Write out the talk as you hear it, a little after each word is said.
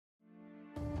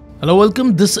Hello,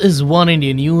 welcome. This is One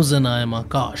India News and I am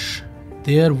Akash.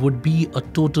 There would be a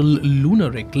total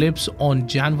lunar eclipse on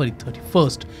January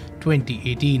 31st,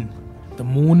 2018. The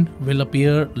moon will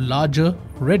appear larger,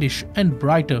 reddish and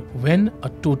brighter when a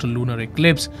total lunar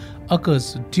eclipse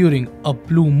occurs during a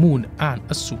blue moon and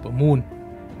a supermoon.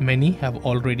 Many have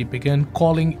already begun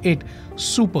calling it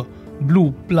super blue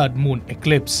blood moon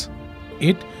eclipse.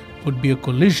 It would be a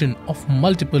collision of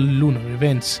multiple lunar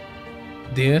events.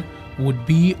 There would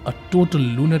be a total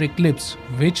lunar eclipse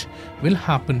which will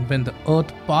happen when the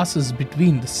earth passes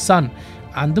between the sun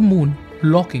and the moon,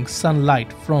 blocking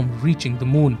sunlight from reaching the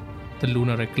moon. The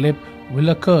lunar eclipse will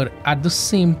occur at the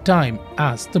same time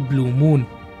as the blue moon.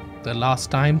 The last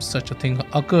time such a thing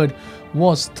occurred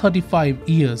was 35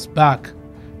 years back.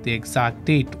 The exact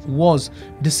date was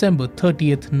December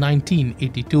 30th,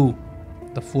 1982.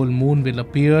 The full moon will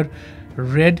appear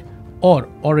red or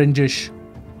orangish.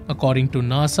 According to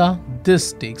NASA,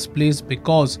 this takes place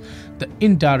because the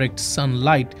indirect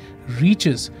sunlight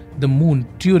reaches the moon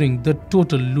during the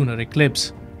total lunar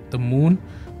eclipse. The moon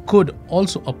could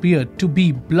also appear to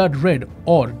be blood red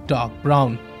or dark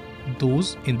brown.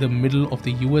 Those in the middle of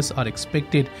the US are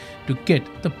expected to get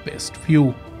the best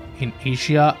view. In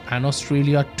Asia and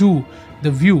Australia too,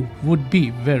 the view would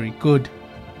be very good.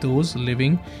 Those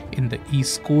living in the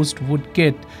East Coast would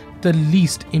get the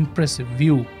least impressive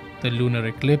view. The lunar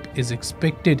eclipse is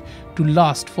expected to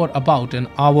last for about an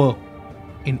hour.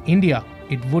 In India,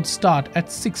 it would start at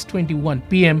 6:21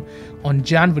 p.m. on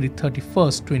January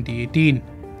 31st, 2018.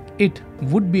 It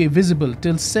would be visible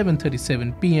till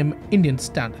 7:37 p.m. Indian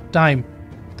Standard Time.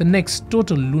 The next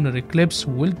total lunar eclipse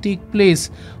will take place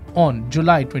on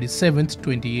July 27th,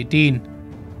 2018.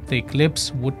 The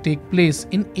eclipse would take place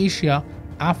in Asia,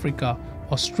 Africa,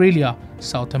 Australia,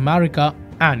 South America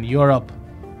and Europe.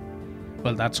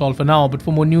 Well, that's all for now, but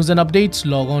for more news and updates,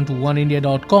 log on to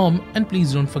oneindia.com and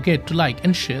please don't forget to like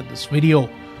and share this video.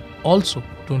 Also,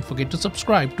 don't forget to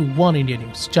subscribe to One India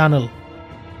News channel.